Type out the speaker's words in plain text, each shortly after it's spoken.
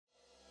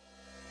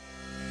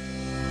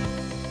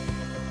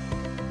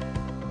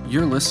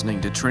You're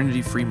listening to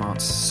Trinity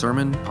Fremont's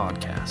Sermon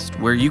Podcast,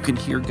 where you can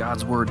hear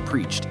God's Word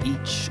preached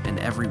each and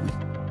every week.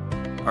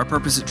 Our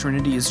purpose at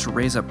Trinity is to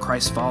raise up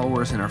Christ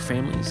followers in our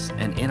families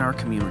and in our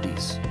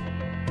communities.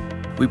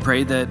 We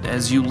pray that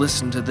as you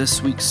listen to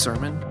this week's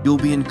sermon, you'll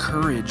be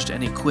encouraged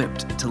and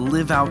equipped to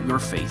live out your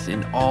faith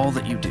in all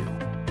that you do.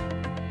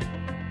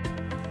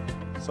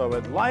 So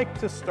I'd like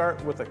to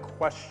start with a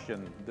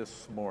question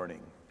this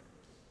morning.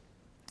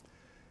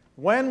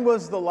 When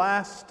was the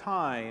last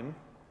time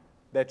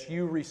that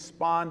you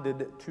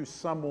responded to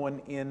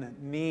someone in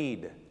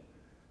need?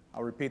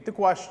 I'll repeat the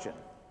question.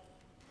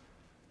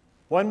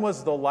 When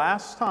was the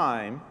last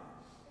time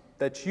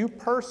that you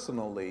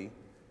personally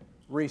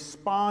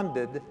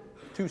responded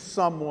to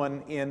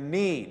someone in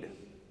need?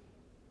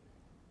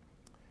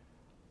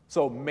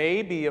 So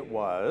maybe it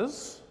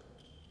was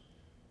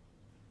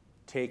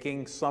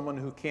taking someone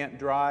who can't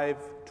drive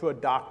to a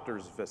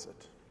doctor's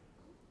visit.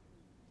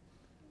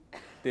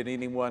 Did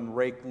anyone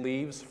rake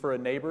leaves for a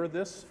neighbor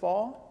this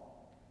fall?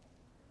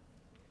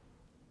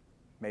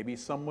 Maybe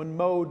someone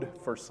mowed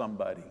for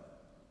somebody.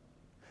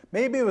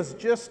 Maybe it was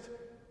just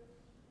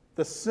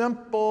the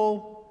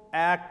simple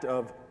act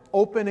of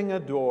opening a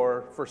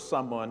door for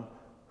someone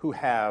who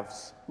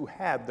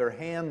had their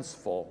hands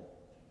full.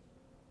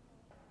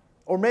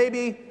 Or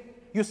maybe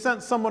you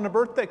sent someone a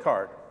birthday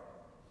card.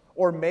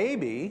 Or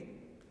maybe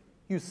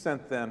you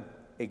sent them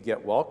a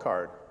get well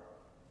card.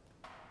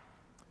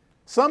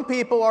 Some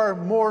people are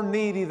more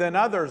needy than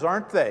others,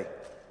 aren't they?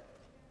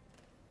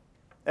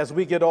 As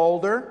we get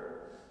older,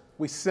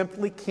 we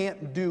simply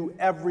can't do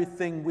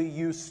everything we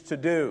used to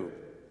do.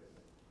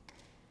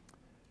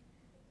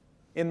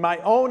 In my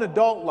own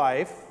adult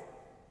life,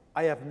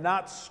 I have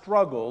not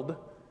struggled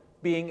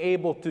being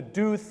able to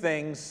do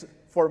things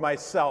for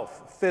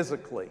myself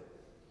physically.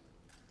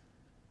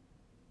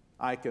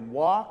 I can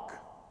walk.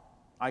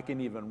 I can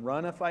even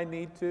run if I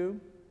need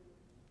to.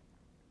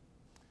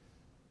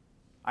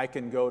 I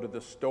can go to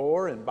the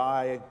store and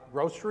buy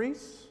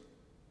groceries.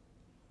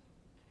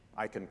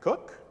 I can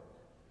cook.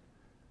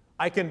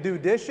 I can do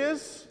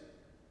dishes,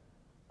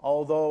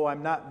 although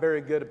I'm not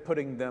very good at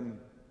putting them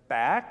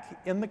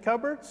back in the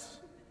cupboards.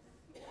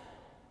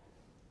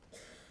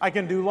 I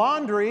can do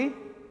laundry,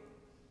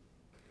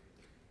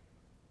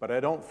 but I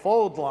don't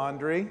fold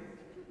laundry.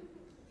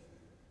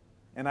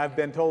 And I've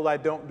been told I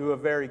don't do a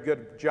very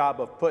good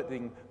job of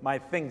putting my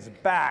things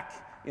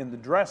back in the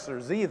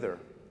dressers either.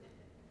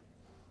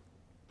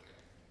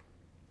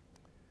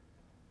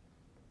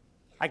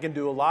 I can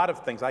do a lot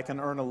of things. I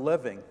can earn a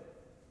living.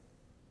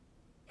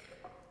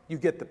 You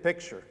get the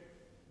picture.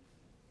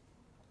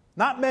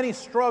 Not many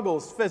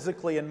struggles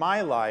physically in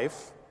my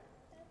life.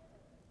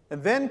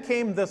 And then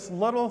came this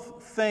little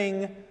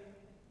thing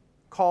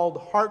called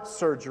heart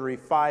surgery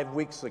 5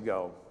 weeks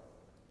ago.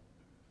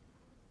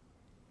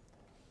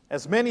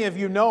 As many of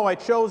you know, I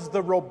chose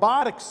the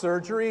robotic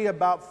surgery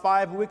about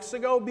 5 weeks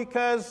ago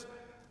because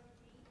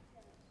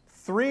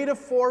 3 to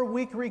 4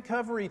 week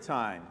recovery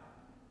time.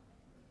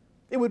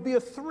 It would be a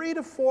 3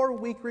 to 4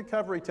 week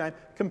recovery time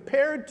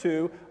compared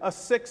to a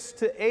 6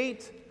 to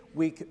 8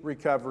 week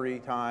recovery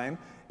time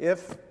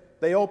if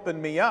they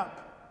open me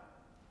up.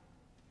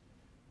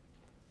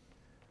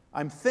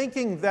 I'm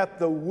thinking that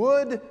the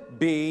would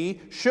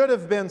be should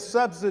have been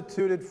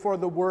substituted for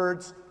the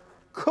words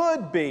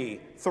could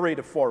be 3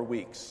 to 4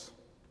 weeks.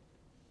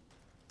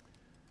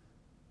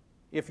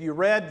 If you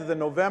read the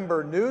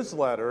November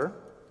newsletter,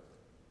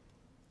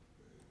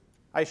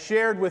 I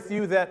shared with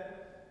you that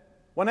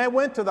when I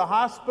went to the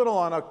hospital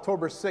on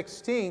October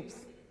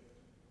 16th,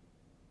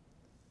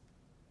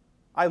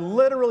 I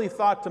literally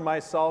thought to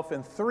myself,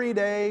 in 3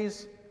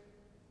 days,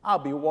 I'll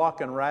be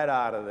walking right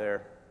out of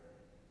there.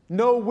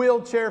 No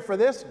wheelchair for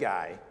this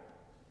guy.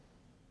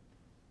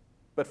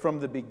 But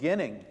from the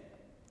beginning,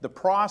 the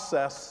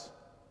process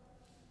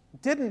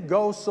didn't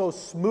go so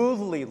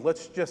smoothly,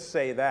 let's just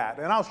say that.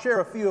 And I'll share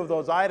a few of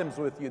those items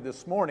with you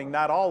this morning,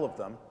 not all of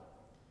them.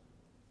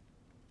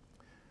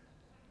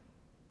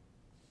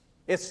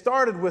 It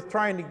started with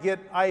trying to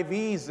get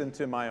IVs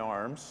into my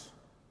arms.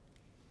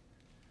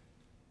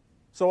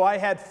 So I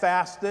had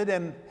fasted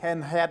and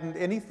hadn't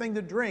anything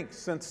to drink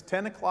since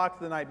 10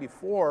 o'clock the night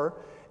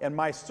before, and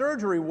my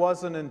surgery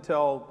wasn't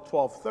until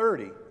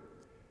 12:30.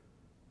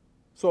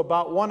 So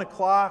about 1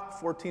 o'clock,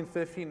 14,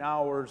 15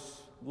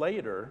 hours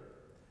later,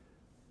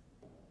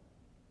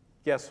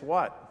 guess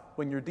what?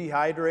 When you're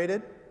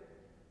dehydrated,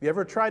 you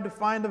ever tried to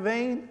find a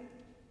vein?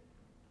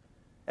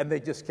 And they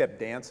just kept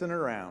dancing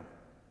around.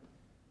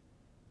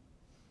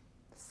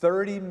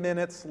 30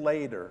 minutes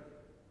later,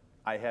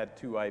 I had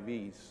 2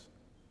 IVs.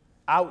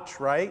 Ouch,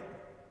 right?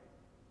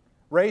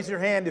 Raise your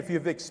hand if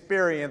you've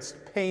experienced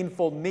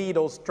painful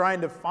needles trying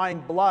to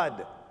find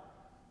blood.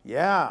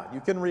 Yeah, you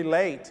can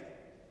relate.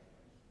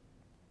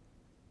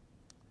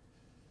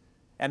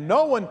 And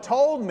no one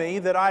told me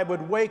that I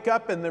would wake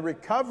up in the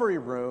recovery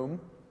room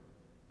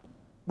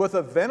with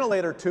a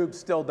ventilator tube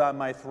still down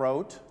my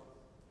throat.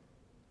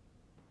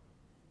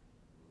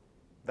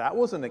 That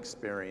was an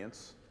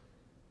experience.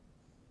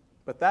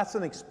 But that's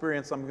an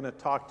experience I'm going to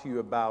talk to you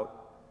about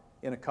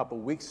in a couple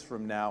weeks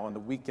from now on the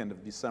weekend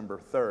of December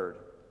 3rd.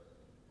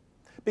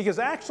 Because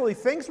actually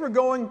things were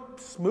going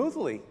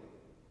smoothly.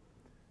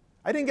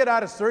 I didn't get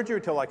out of surgery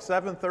until like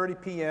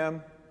 7:30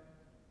 p.m.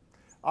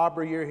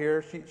 Aubrey, you're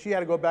here. She had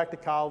to go back to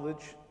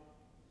college.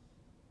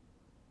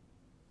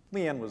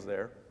 Leanne was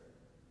there.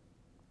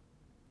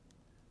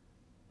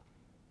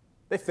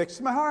 They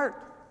fixed my heart.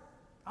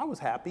 I was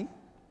happy.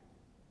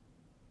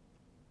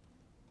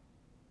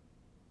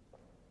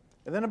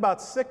 And then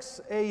about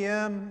 6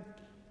 a.m.,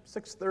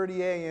 6:30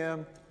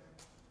 a.m.,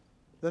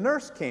 the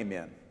nurse came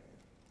in.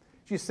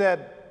 She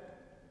said,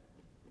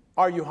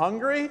 "Are you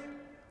hungry?"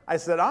 I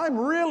said, "I'm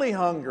really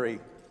hungry.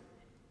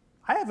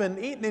 I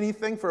haven't eaten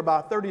anything for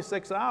about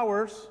 36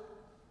 hours.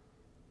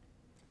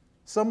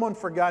 Someone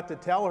forgot to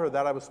tell her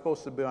that I was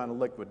supposed to be on a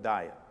liquid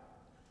diet.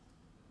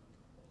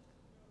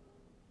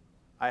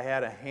 I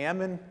had a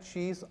ham and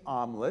cheese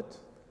omelet,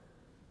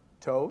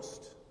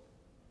 toast,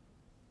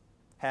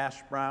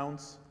 hash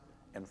browns,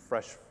 and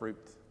fresh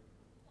fruit.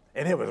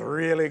 And it was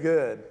really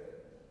good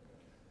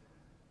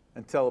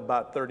until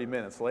about 30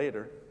 minutes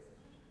later.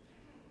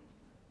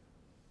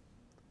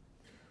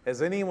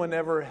 Has anyone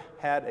ever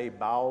had a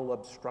bowel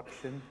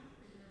obstruction?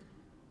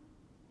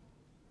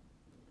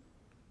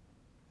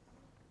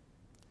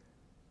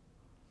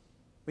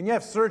 When you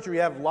have surgery,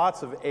 you have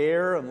lots of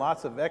air and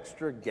lots of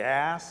extra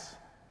gas,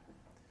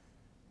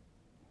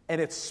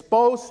 and it's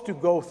supposed to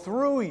go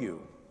through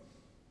you.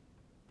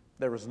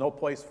 There was no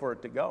place for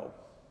it to go.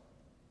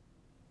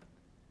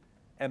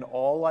 And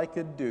all I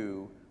could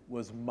do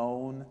was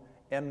moan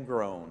and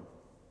groan.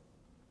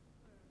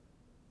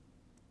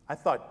 I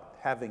thought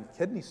having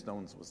kidney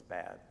stones was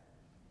bad.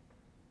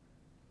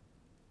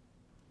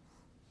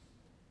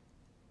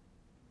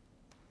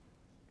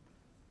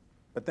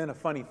 But then a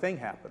funny thing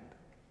happened.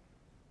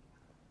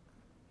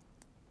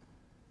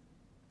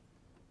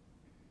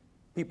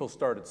 People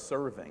started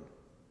serving.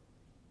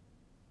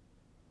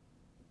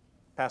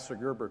 Pastor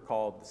Gerber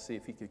called to see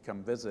if he could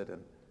come visit,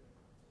 and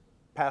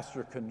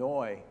Pastor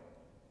Kanoy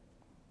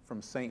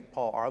from St.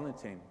 Paul,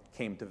 Arlington,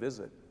 came to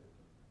visit.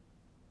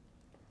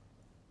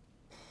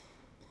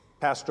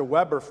 Pastor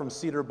Weber from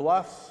Cedar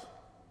Bluffs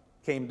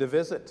came to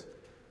visit.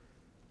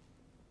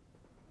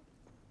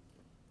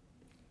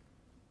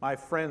 My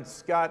friend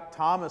Scott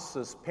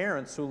Thomas's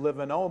parents, who live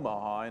in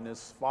Omaha, and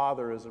his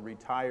father is a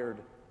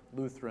retired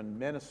Lutheran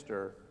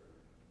minister,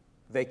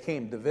 they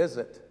came to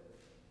visit.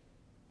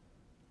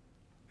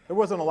 There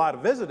wasn't a lot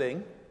of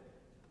visiting.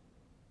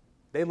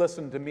 They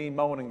listened to me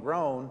moan and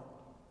groan,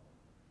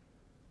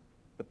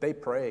 but they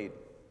prayed,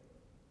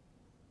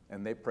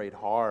 and they prayed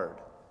hard.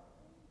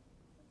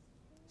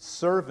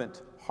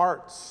 Servant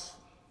hearts,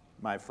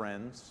 my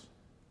friends.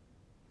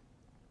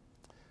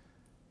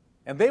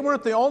 And they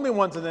weren't the only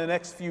ones in the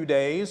next few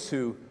days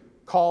who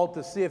called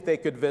to see if they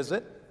could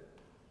visit.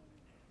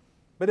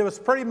 But it was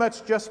pretty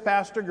much just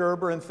Pastor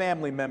Gerber and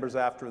family members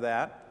after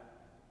that.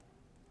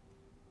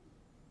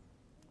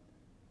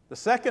 The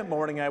second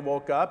morning I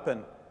woke up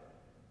and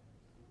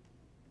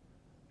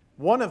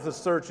one of the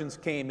surgeons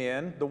came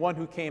in, the one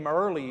who came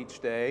early each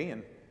day,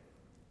 and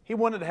he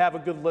wanted to have a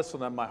good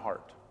listen on my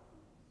heart.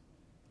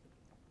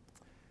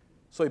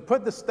 So he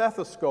put the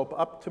stethoscope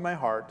up to my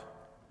heart,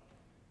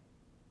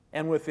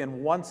 and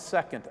within 1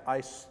 second,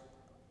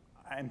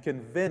 I'm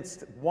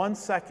convinced, 1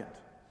 second,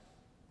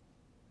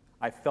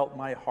 I felt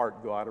my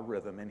heart go out of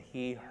rhythm, and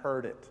he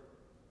heard it.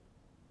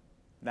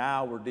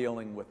 Now we're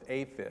dealing with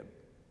AFib,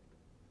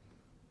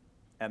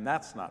 and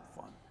that's not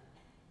fun.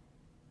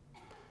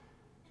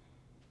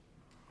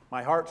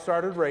 My heart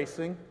started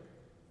racing,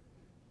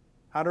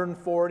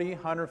 140,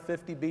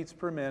 150 beats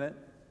per minute.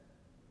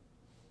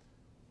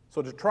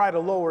 So to try to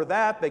lower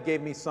that, they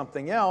gave me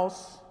something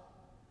else.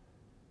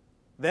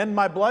 Then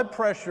my blood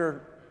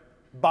pressure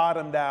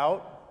bottomed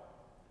out,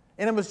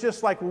 and it was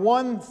just like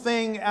one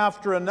thing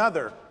after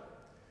another.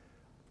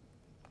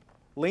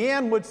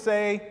 Leanne would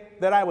say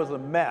that I was a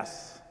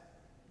mess.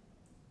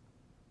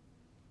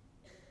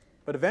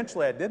 But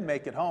eventually I did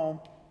make it home.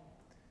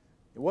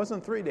 It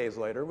wasn't 3 days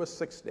later, it was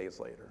 6 days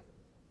later.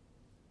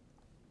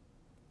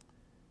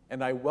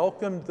 And I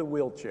welcomed the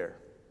wheelchair.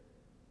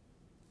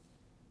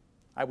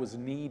 I was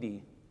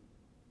needy.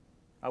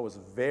 I was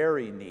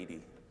very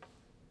needy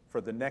for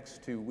the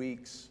next 2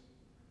 weeks.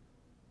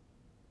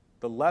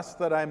 The less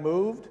that I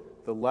moved,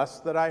 the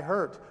less that I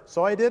hurt.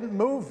 So I didn't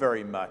move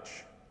very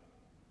much.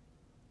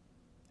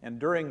 And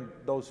during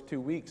those 2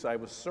 weeks, I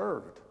was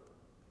served.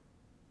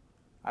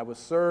 I was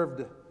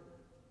served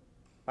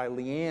by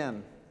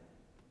Leanne.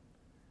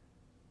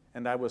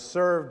 And I was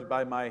served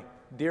by my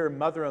dear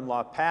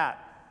mother-in-law,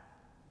 Pat.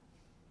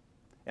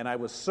 And I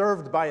was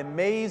served by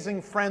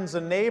amazing friends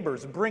and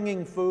neighbors,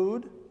 bringing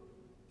food,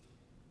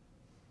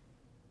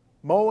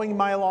 mowing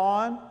my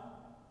lawn,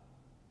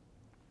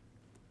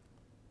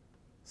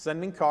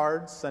 sending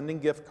cards, sending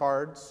gift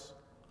cards.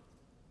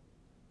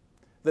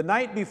 The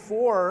night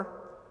before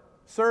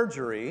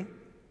surgery,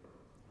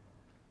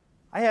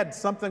 I had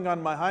something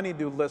on my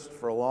honey-do list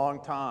for a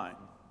long time.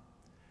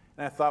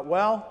 And I thought,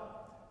 well,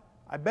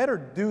 I better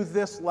do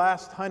this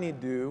last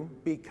honey-do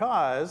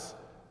because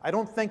I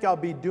don't think I'll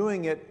be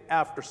doing it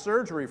after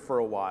surgery for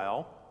a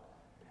while.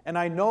 And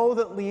I know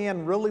that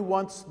Leanne really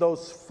wants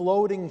those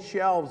floating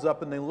shelves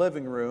up in the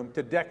living room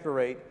to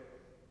decorate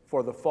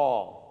for the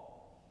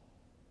fall.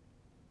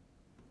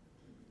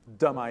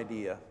 Dumb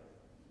idea.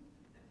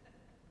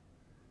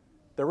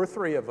 There were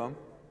 3 of them.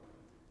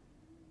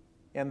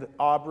 And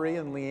Aubrey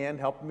and Leanne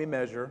helped me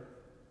measure.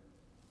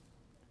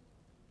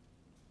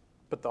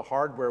 But the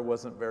hardware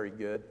wasn't very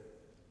good.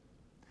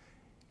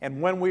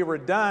 And when we were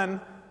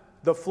done,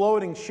 the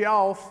floating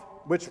shelf,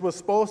 which was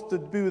supposed to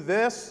do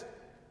this,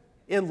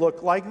 it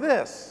looked like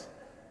this.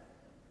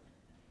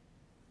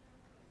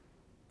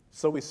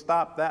 So we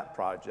stopped that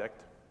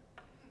project.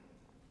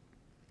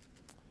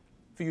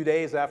 A few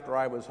days after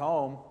I was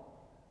home,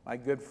 my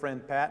good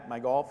friend Pat, my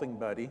golfing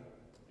buddy,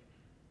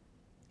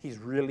 he's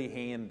really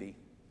handy.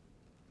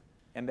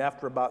 And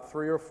after about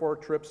 3 or 4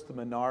 trips to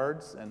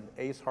Menards and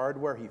Ace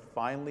Hardware, he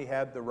finally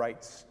had the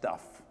right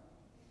stuff.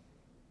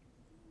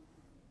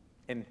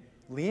 And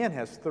Leanne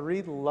has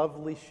 3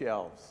 lovely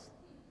shelves,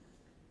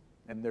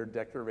 and they're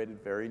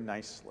decorated very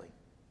nicely.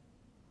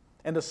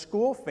 And the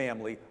school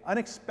family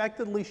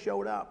unexpectedly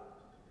showed up.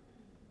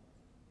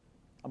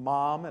 A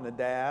mom and a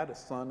dad, a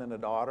son and a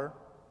daughter.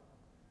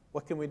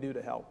 What can we do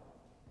to help?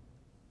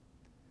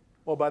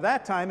 Well, by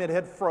that time it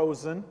had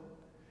frozen,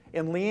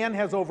 and Leanne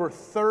has over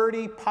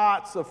 30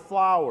 pots of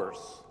flowers.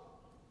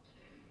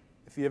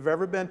 If you've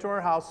ever been to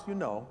our house, you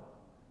know.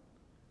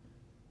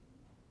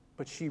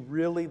 But she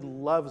really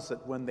loves it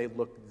when they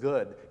look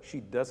good. She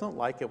doesn't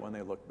like it when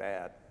they look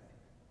bad.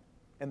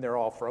 And they're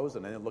all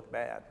frozen and they look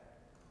bad.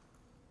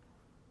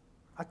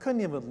 I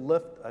couldn't even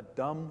lift a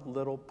dumb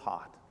little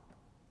pot.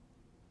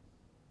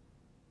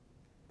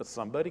 But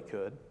somebody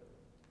could.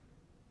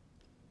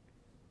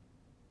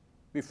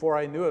 Before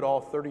I knew it, all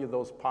 30 of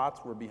those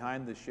pots were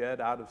behind the shed,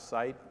 out of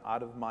sight,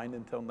 out of mind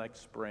until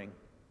next spring.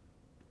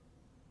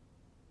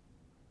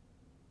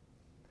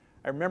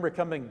 I remember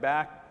coming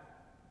back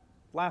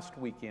last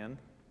weekend,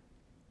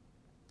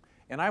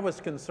 and I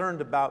was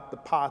concerned about the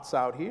pots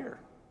out here.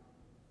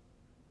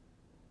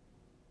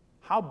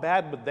 How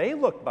bad would they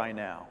look by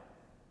now?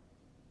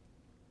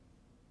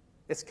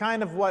 It's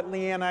kind of what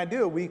Leanne and I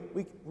do. We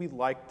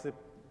like to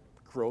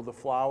grow the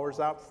flowers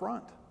out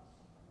front.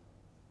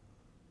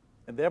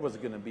 And that was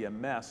going to be a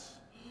mess.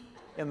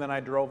 And then I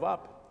drove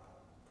up,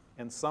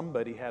 and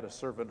somebody had a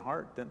servant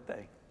heart, didn't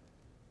they?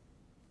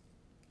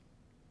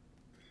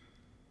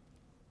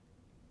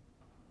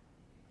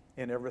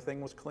 And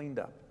everything was cleaned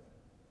up.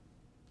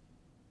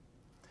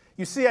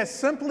 You see, I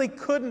simply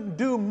couldn't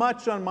do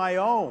much on my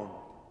own.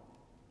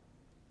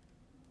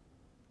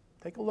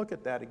 Take a look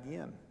at that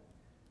again.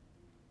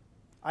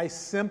 I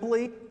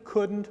simply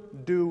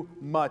couldn't do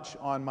much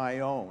on my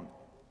own.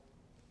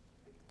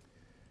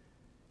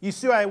 You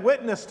see, I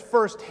witnessed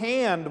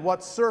firsthand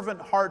what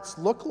servant hearts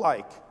look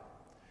like.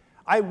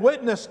 I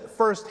witnessed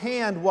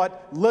firsthand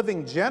what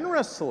living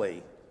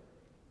generously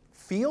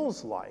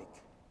feels like.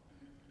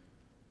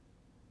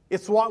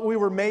 It's what we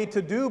were made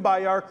to do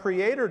by our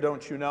Creator,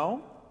 don't you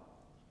know?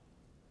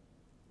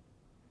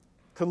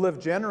 To live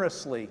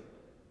generously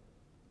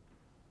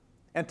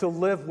and to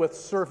live with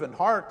servant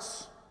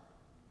hearts.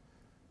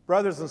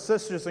 Brothers and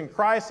sisters in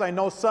Christ, I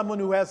know someone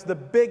who has the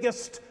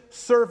biggest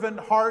servant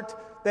heart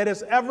that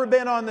has ever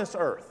been on this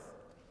earth.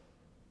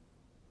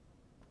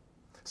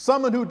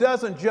 Someone who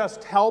doesn't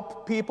just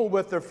help people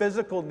with their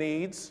physical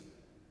needs,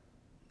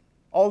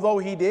 although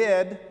he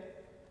did.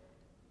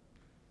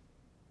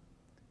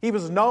 He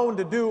was known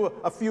to do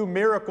a few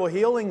miracle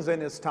healings in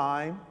his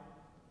time.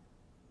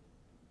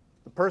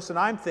 The person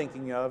I'm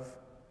thinking of,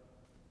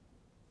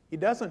 he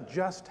doesn't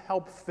just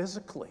help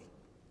physically.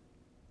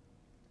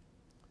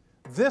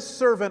 This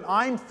servant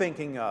I'm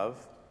thinking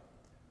of,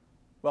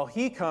 well,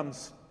 he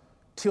comes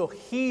to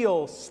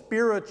heal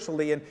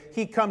spiritually, and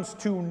he comes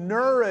to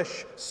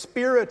nourish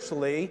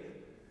spiritually,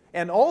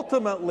 and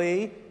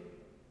ultimately,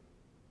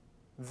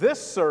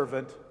 this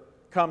servant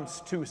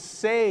comes to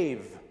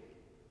save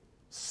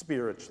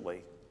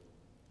spiritually.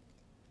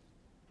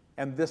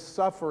 And this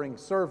suffering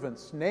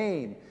servant's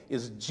name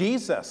is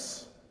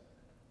Jesus.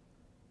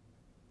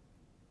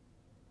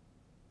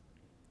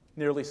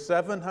 Nearly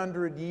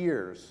 700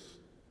 years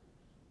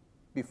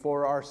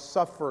before our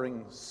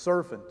suffering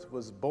servant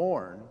was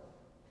born,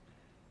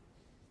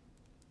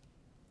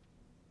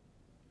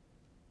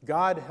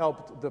 God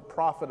helped the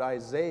prophet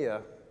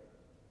Isaiah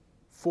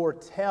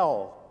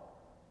foretell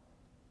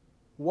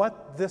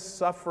what this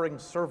suffering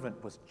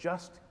servant was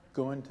just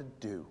going to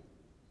do.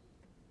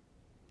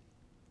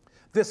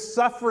 This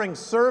suffering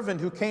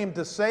servant who came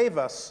to save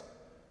us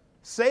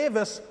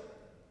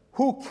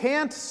who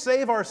can't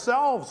save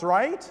ourselves,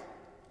 right?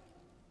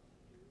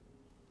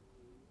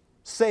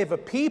 Save a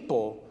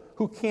people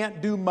who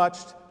can't do much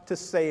to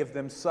save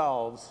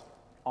themselves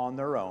on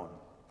their own.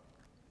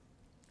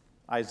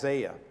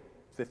 Isaiah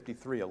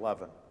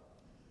 53:11.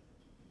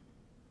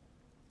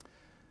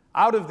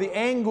 Out of the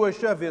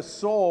anguish of his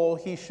soul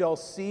he shall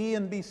see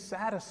and be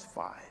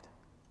satisfied.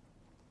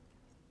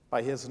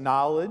 By his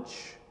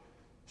knowledge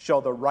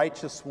shall the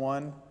righteous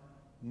one,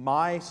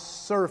 my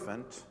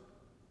servant,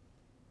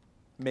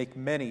 make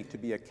many to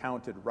be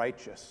accounted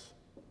righteous,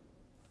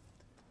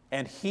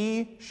 and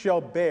he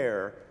shall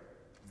bear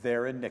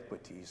their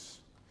iniquities.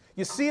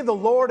 You see, the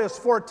Lord is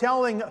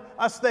foretelling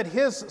us that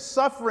his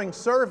suffering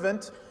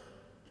servant,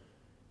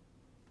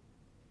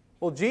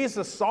 well,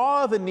 Jesus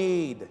saw the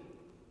need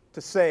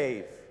to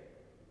save.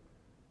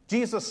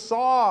 Jesus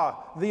saw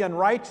the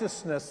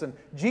unrighteousness, and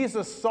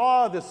Jesus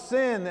saw the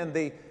sin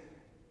and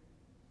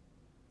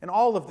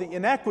all of the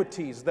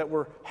inequities that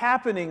were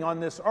happening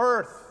on this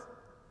earth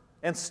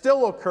and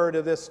still occur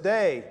to this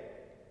day.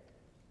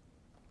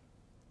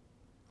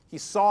 He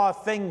saw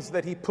things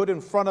that he put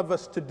in front of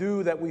us to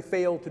do that we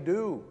fail to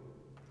do.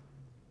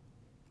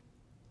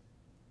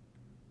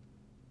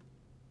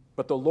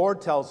 But the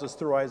Lord tells us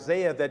through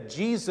Isaiah that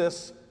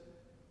Jesus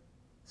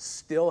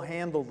still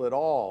handled it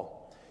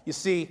all. You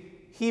see,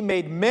 he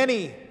made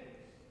many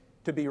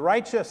to be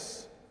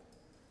righteous,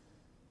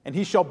 and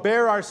he shall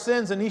bear our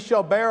sins, and he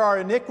shall bear our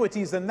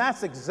iniquities. And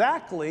that's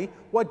exactly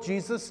what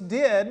Jesus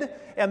did,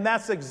 and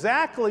that's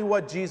exactly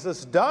what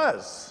Jesus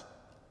does.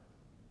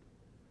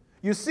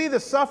 You see, the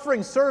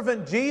suffering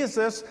servant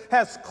Jesus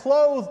has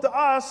clothed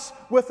us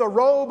with a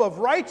robe of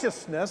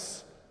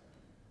righteousness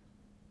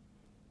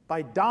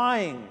by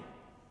dying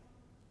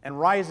and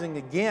rising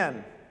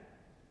again.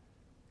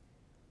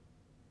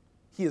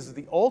 He is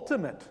the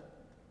ultimate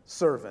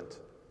servant,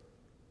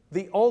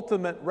 the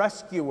ultimate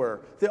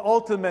rescuer, the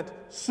ultimate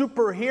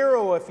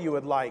superhero, if you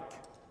would like.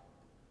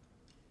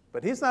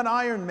 But he's not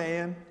Iron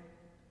Man.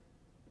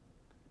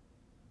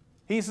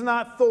 He's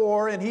not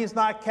Thor, and he's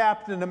not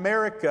Captain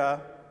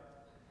America.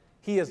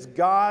 He is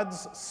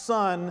God's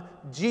Son,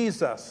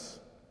 Jesus,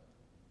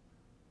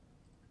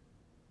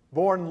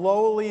 born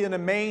lowly in a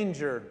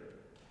manger.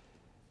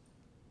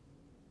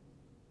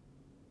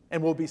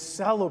 And we'll be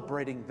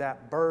celebrating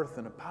that birth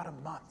in about a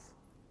month.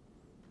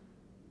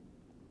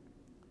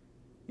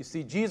 You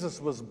see, Jesus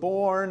was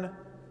born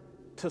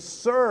to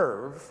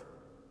serve,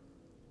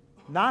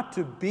 not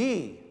to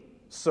be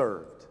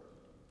served.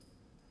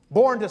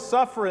 Born to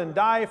suffer and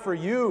die for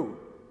you,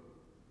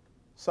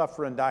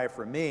 suffer and die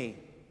for me.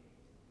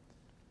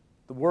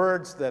 The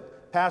words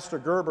that Pastor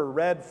Gerber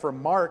read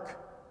from Mark,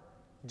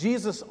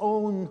 Jesus'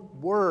 own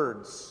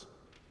words,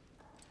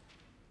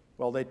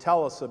 well, they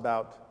tell us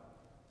about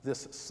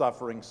this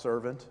suffering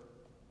servant.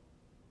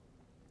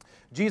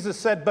 Jesus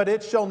said, "But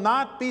it shall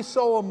not be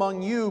so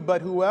among you,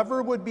 but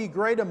whoever would be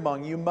great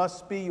among you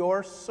must be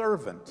your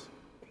servant.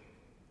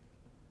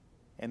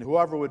 And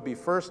whoever would be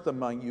first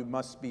among you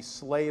must be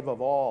slave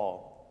of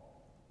all.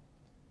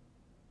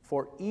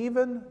 For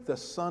even the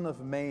Son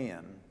of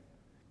Man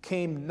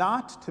came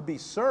not to be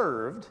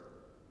served,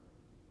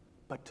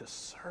 but to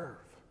serve,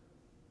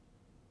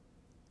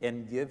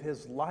 and give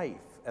his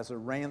life as a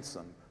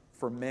ransom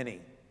for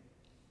many."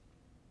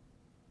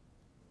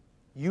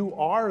 You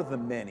are the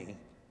many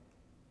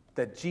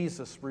that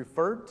Jesus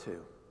referred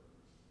to.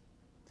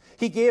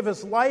 He gave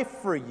his life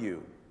for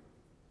you,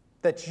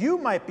 that you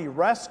might be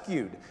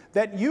rescued,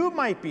 that you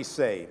might be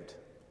saved.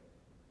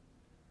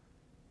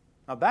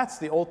 Now that's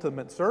the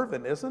ultimate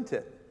servant, isn't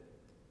it?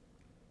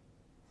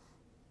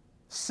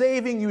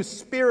 Saving you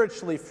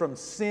spiritually from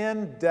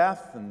sin,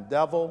 death, and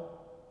devil.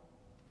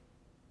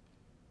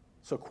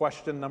 So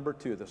question number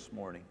 2 this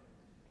morning.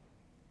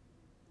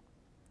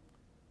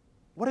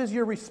 What is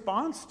your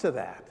response to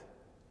that?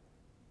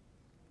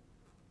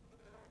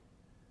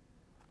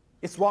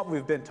 It's what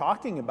we've been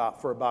talking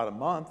about for about a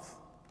month.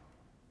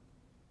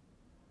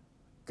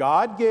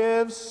 God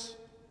gives.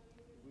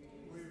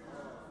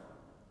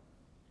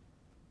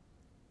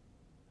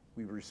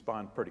 We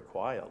respond pretty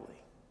quietly.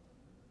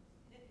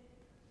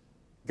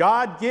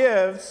 God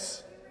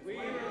gives. We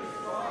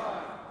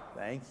respond.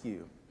 Thank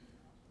you.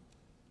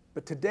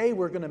 But today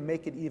we're going to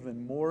make it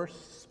even more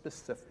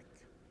specific.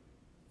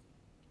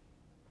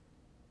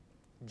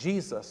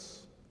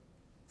 Jesus,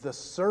 the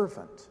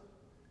servant,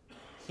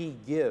 he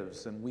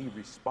gives and we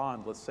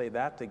respond. Let's say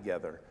that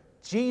together.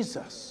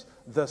 Jesus,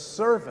 the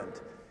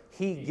servant,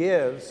 he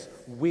gives,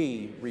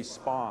 we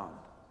respond.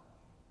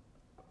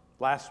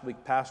 Last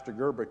week, Pastor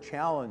Gerber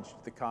challenged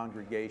the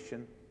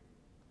congregation,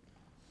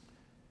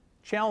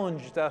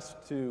 challenged us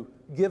to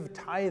give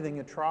tithing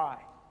a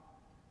try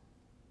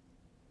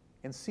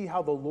and see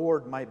how the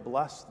Lord might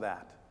bless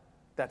that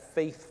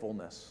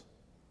faithfulness.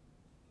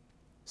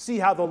 See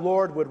how the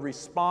Lord would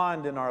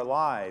respond in our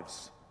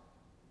lives.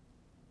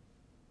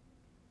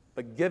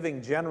 But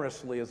giving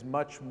generously is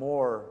much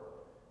more,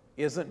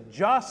 isn't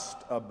just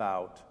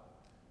about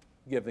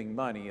giving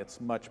money, it's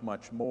much,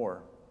 much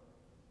more.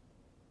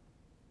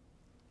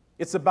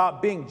 It's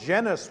about being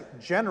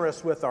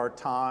generous with our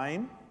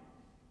time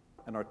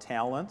and our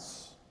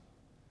talents,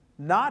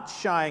 not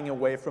shying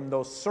away from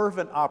those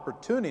servant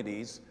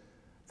opportunities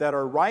that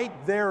are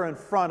right there in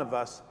front of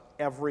us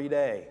every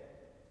day.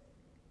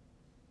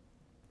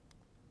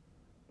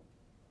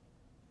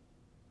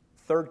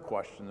 Third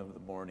question of the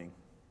morning.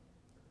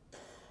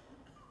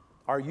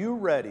 Are you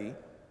ready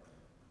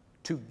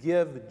to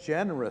give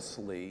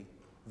generously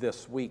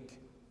this week?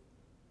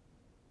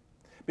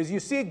 Because you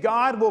see,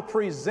 God will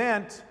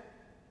present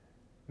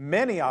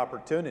many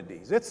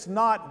opportunities. It's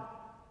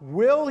not,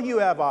 will you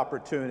have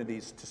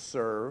opportunities to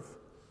serve?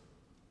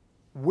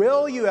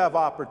 Will you have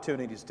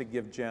opportunities to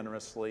give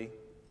generously?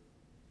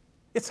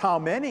 It's how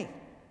many.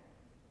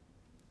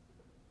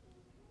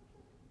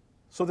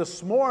 So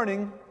this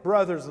morning,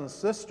 brothers and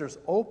sisters,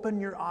 open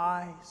your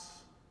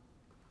eyes.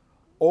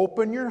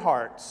 Open your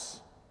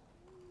hearts.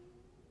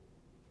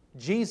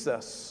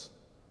 Jesus,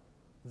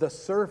 the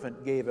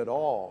servant, gave it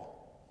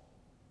all.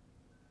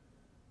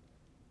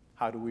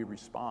 How do we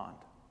respond?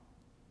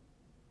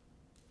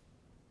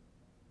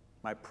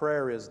 My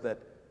prayer is that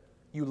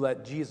you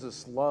let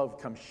Jesus' love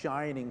come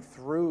shining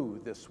through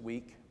this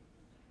week.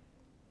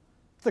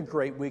 It's a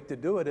great week to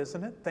do it,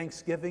 isn't it?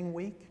 Thanksgiving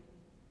week.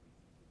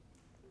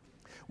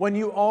 When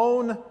your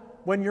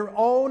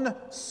own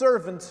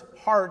servant's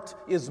heart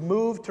is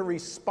moved to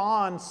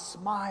respond,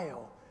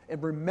 smile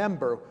and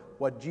remember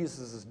what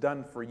Jesus has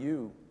done for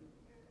you.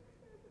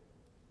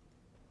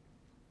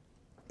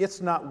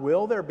 It's not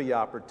will there be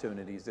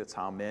opportunities, it's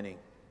how many.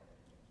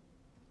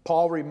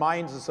 Paul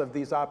reminds us of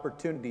these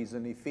opportunities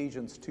in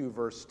Ephesians 2,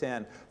 verse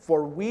 10.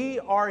 For we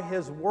are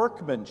his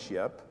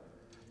workmanship,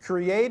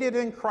 created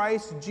in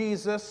Christ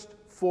Jesus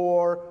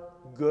for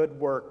good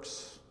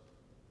works.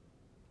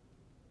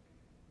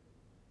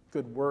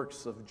 Good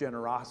works of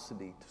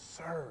generosity to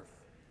serve.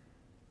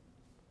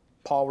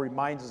 Paul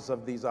reminds us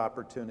of these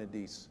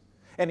opportunities.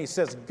 And he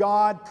says,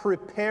 God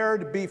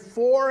prepared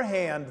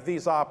beforehand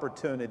these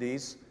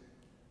opportunities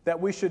that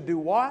we should do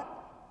what?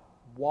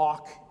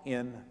 Walk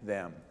in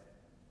them.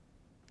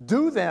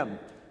 Do them.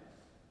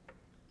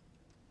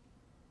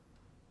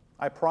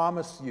 I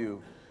promise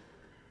you,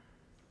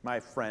 my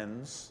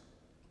friends,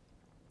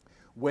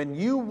 when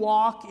you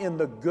walk in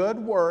the good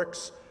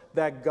works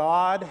that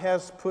God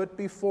has put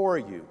before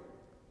you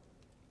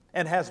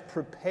and has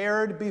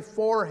prepared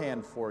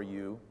beforehand for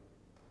you,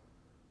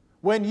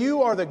 when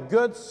you are the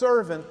good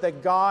servant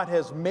that God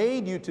has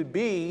made you to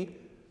be,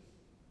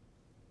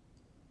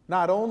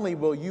 not only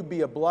will you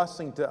be a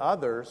blessing to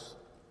others,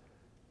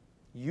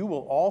 you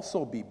will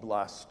also be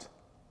blessed.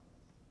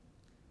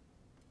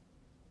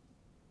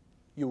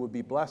 You will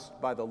be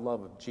blessed by the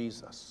love of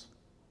Jesus.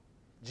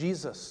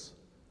 Jesus,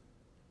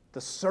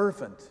 the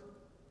servant,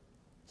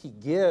 he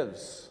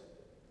gives,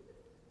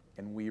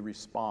 and we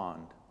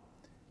respond.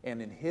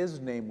 And in his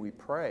name we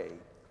pray,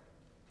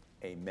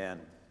 amen.